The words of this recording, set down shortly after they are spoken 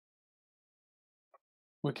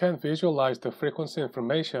We can visualize the frequency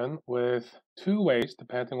information with two ways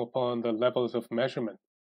depending upon the levels of measurement.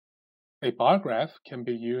 A bar graph can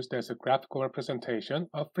be used as a graphical representation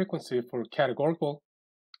of frequency for categorical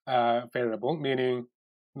variable, meaning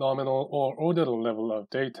nominal or ordinal level of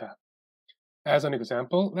data. As an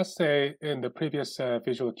example, let's say in the previous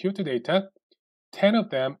visual acuity data, 10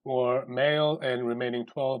 of them were male and remaining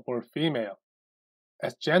 12 were female.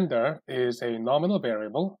 As gender is a nominal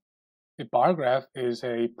variable, a bar graph is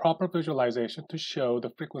a proper visualization to show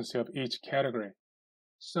the frequency of each category.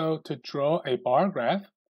 So to draw a bar graph,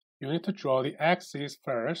 you need to draw the axes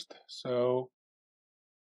first. So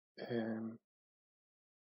you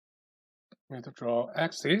need to draw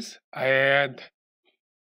axes, and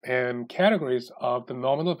categories of the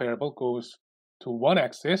nominal variable goes to one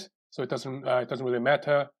axis. So it doesn't really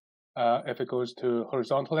matter if it goes to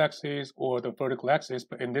horizontal axis or the vertical axis.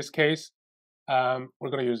 But in this case, we're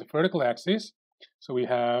going to use the vertical axis. So we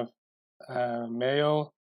have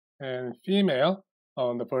male and female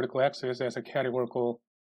on the vertical axis as a categorical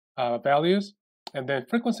values. And then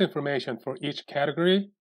frequency information for each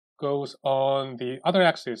category goes on the other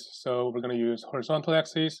axis. So we're going to use horizontal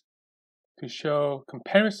axis to show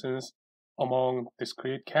comparisons among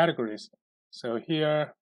discrete categories. So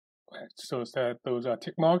here, so that those are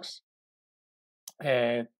tick marks.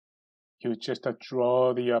 And you just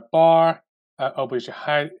draw the bar of which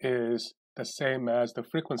height is the same as the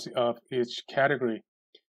frequency of each category.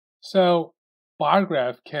 So bar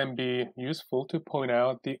graph can be useful to point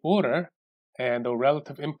out the order and the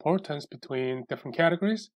relative importance between different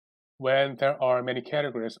categories when there are many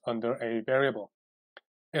categories under a variable.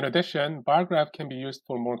 In addition, bar graph can be used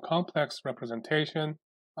for more complex representation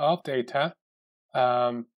of data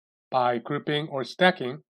by grouping or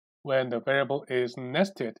stacking when the variable is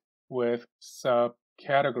nested with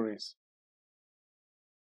subcategories.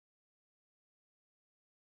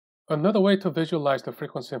 Another way to visualize the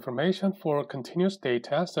frequency information for continuous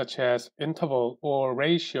data, such as interval or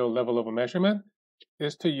ratio level of measurement,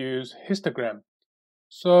 is to use histogram.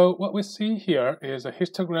 So what we see here is a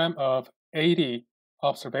histogram of 80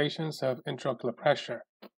 observations of intraocular pressure.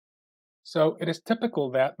 So it is typical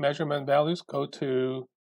that measurement values go to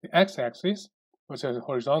the x-axis, which is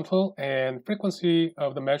horizontal, and frequency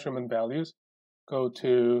of the measurement values go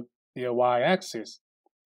to the y-axis.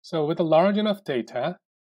 So with a large enough data,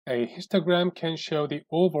 a histogram can show the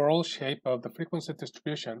overall shape of the frequency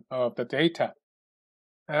distribution of the data.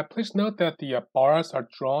 Please note that the bars are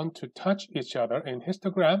drawn to touch each other in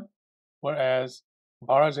histogram, whereas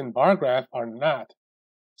bars in bar graph are not.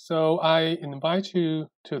 So I invite you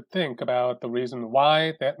to think about the reason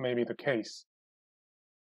why that may be the case.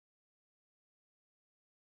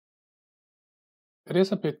 It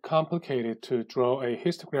is a bit complicated to draw a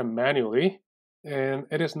histogram manually, and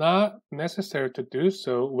it is not necessary to do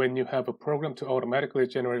so when you have a program to automatically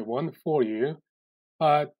generate one for you,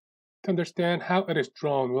 but to understand how it is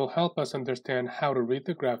drawn will help us understand how to read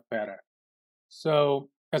the graph better. So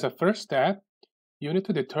as a first step, you need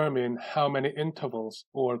to determine how many intervals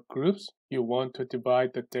or groups you want to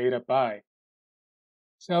divide the data by.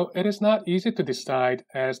 So it is not easy to decide,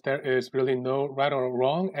 as there is really no right or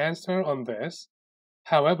wrong answer on this.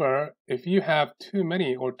 However, if you have too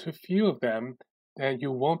many or too few of them, then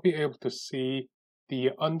you won't be able to see the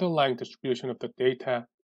underlying distribution of the data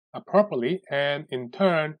properly, and in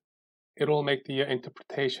turn, it will make the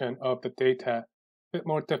interpretation of the data a bit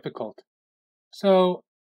more difficult. So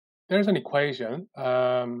there's an equation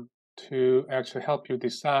to actually help you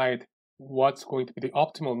decide what's going to be the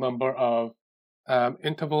optimal number of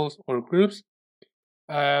intervals or groups.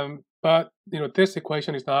 But this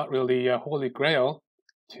equation is not really a holy grail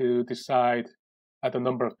to decide the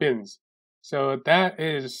number of bins. So that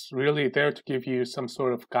is really there to give you some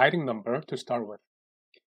sort of guiding number to start with.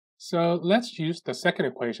 So let's use the second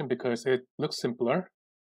equation because it looks simpler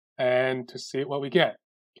and to see what we get.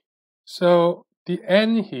 So the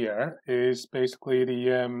n here is basically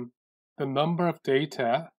the number of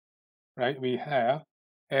data, right, we have.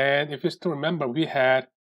 And if you still remember, we had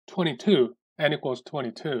 22, n equals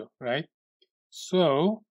 22, right?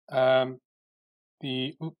 So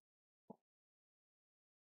the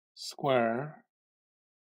square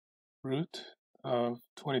root of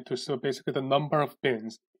 22, so basically the number of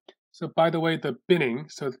bins. So by the way, the binning,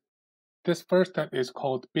 so this first step is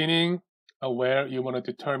called binning, where you want to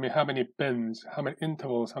determine how many bins, how many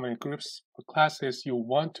intervals, how many groups or classes you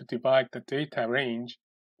want to divide the data range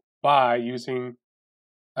by using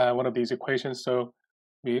one of these equations. So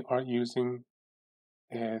we are using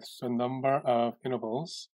so number of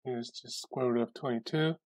intervals is just square root of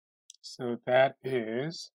 22. So that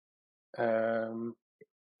is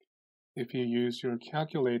if you use your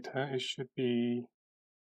calculator, it should be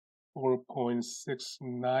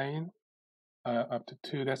 4.69 up to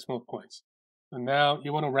 2 decimal points. So now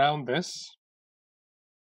you want to round this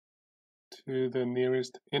to the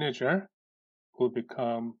nearest integer, will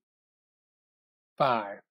become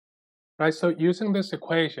 5. Right, so using this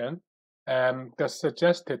equation,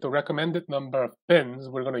 the recommended number of bins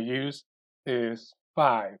we're going to use is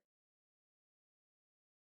 5.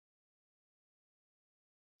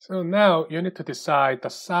 So now you need to decide the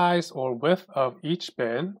size or width of each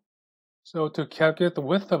bin. So to calculate the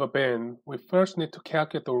width of a bin, we first need to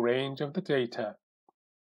calculate the range of the data.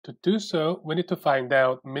 To do so, we need to find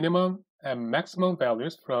out minimum and maximum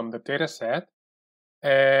values from the data set.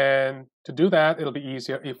 And to do that, it'll be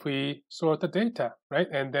easier if we sort the data, right?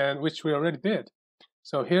 And then, which we already did.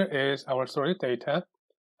 So here is our sorted data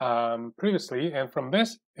previously. And from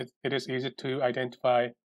this, it is easy to identify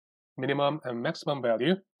minimum and maximum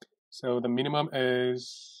value. So the minimum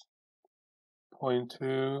is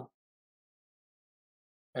 0.2,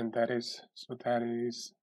 and that is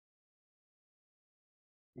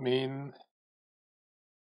min,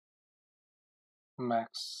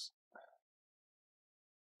 max,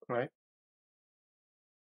 right?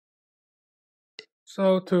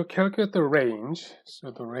 So to calculate the range,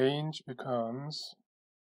 so the range becomes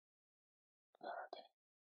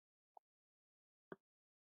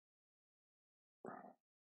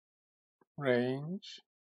range,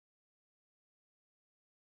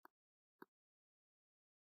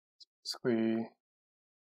 basically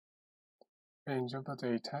range of the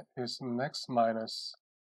data is max minus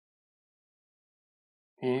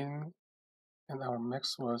min, and our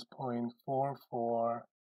max was 0.44,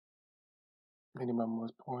 minimum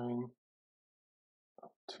was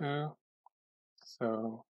 0.2,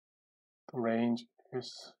 so the range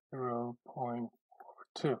is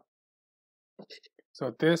 0.42.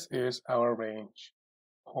 So this is our range,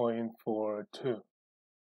 0.42.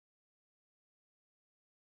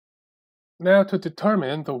 Now to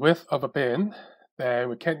determine the width of a bin, then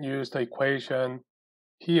we can use the equation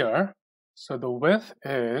here. So the width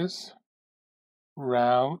is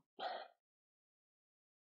round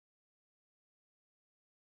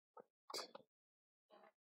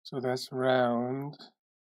so that's round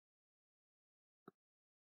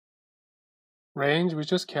range we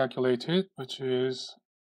just calculated, which is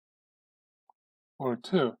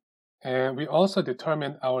 42. And we also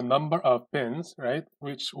determined our number of bins, right,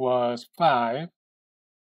 which was 5.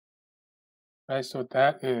 Right, so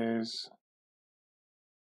that is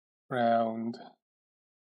round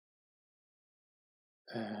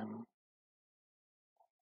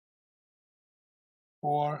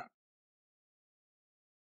 4.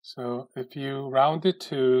 So if you round it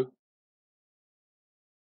to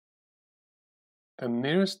the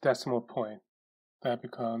nearest decimal point, that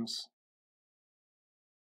becomes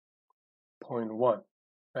 0.1,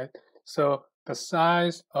 right? So the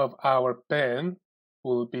size of our bin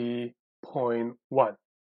will be 0.1.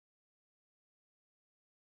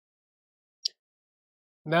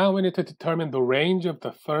 Now we need to determine the range of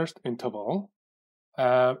the first interval.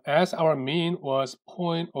 As our mean was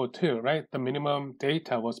 0.02, right? The minimum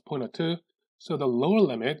data was 0.02. So the lower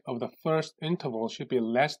limit of the first interval should be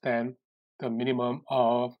less than the minimum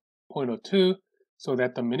of 0.02, so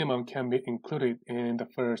that the minimum can be included in the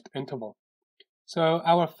first interval. So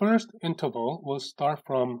our first interval will start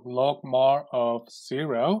from log mar of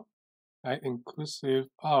 0, right, inclusive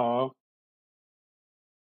of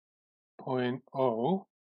 0.0,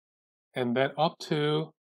 and then up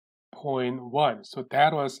to 0.1. So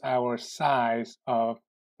that was our size of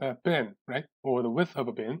the bin, right, or the width of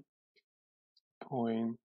a bin,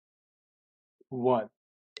 0.1,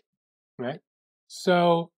 right?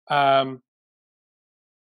 So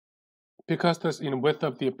because this width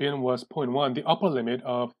of the bin was 0.1, the upper limit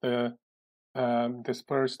of the this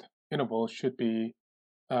first interval should be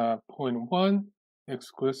 0.1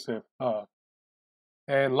 exclusive of.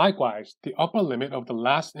 And likewise, the upper limit of the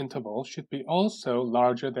last interval should be also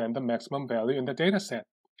larger than the maximum value in the data set,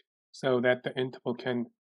 so that the interval can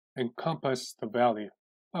encompass the value,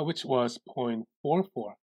 which was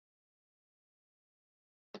 0.44.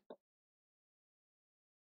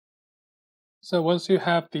 So once you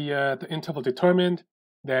have the interval determined,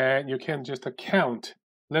 then you can just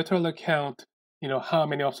literally count, how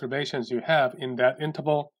many observations you have in that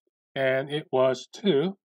interval, and it was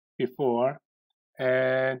 2 before,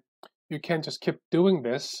 and you can just keep doing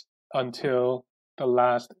this until the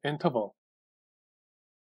last interval.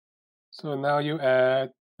 So now you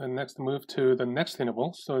move to the next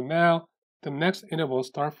interval. So now the next interval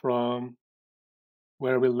starts from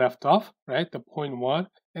where we left off, right, the 0.1,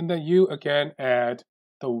 and then you again add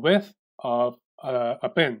the width of a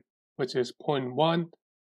bin, which is 0.1,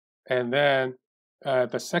 and then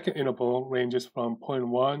the second interval ranges from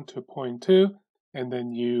 0.1 to 0.2, and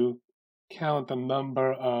then you count the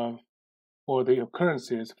number of, or the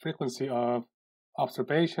occurrences, frequency of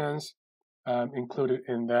observations included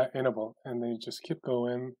in that interval, and then you just keep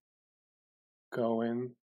going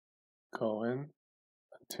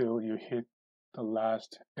until you hit the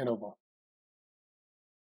last interval.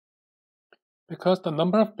 Because the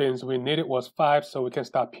number of bins we needed was 5, so we can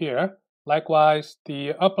stop here. Likewise,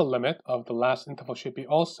 the upper limit of the last interval should be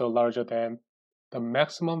also larger than the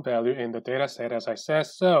maximum value in the dataset, as I said,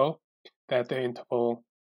 so that the interval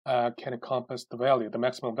can encompass the value, the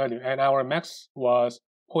maximum value. And our max was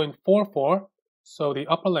 0.44, so the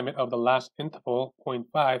upper limit of the last interval,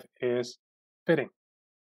 0.5, is fitting.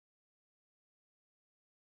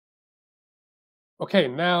 Okay,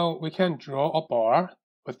 now we can draw a bar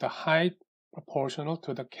with the height proportional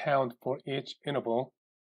to the count for each interval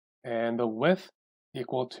and the width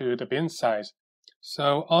equal to the bin size.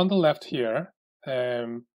 So on the left here,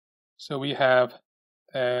 so we have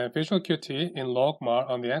visual acuity in log mar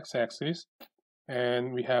on the x-axis,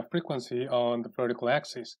 and we have frequency on the vertical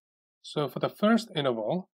axis. So for the first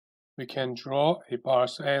interval, we can draw a bar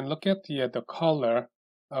and look at the color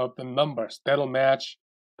of the numbers. That'll match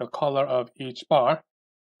the color of each bar,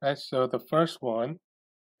 right? So the first one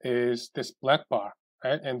is this black bar,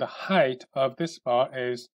 right? And the height of this bar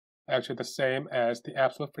is actually the same as the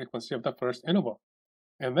absolute frequency of the first interval.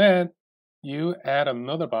 And then you add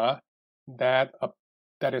another bar that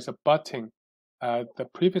is abutting the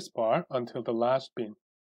previous bar until the last bin.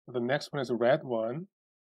 The next one is a red one.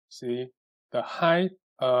 See, the height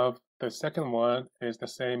of the second one is the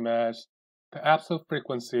same as the absolute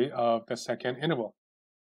frequency of the second interval.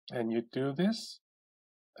 And you do this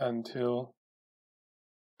until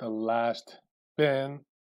the last bin,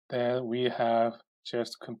 then we have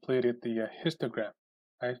just completed the histogram,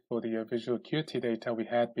 right, for the visual acuity data we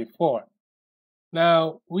had before.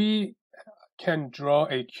 Now, we can draw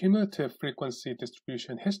a cumulative frequency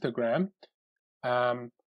distribution histogram,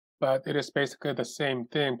 but it is basically the same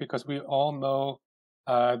thing because we all know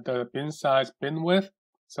the bin size, bin width,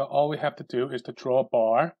 so all we have to do is to draw a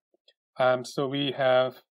bar. So we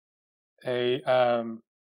have a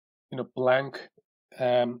blank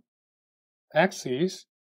axis,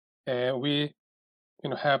 and we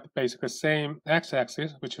have basically the same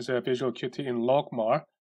x-axis, which is a visual acuity in log mar.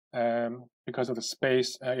 Because of the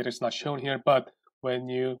space, it is not shown here, but when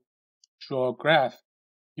you draw a graph,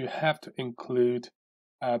 you have to include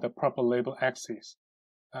the proper label axis,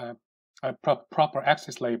 proper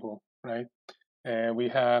axis label, right? And we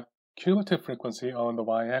have cumulative frequency on the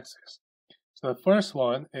y-axis. So the first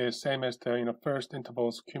one is same as the first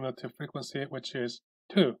interval's cumulative frequency, which is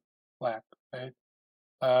 2, black, right?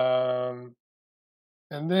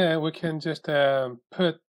 And then we can just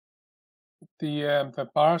put the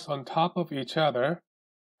bars on top of each other.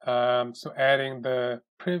 So adding the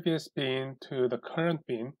previous bin to the current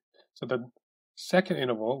bin. So the second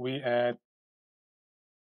interval, we add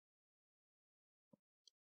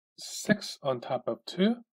 6 on top of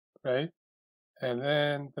 2, right? And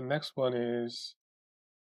then the next one is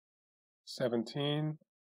 17,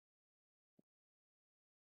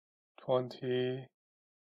 20,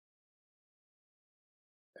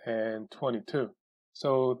 and 22.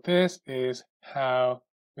 So this is how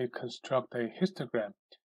we construct a histogram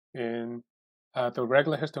in the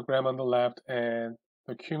regular histogram on the left and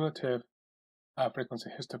the cumulative frequency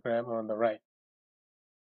histogram on the right.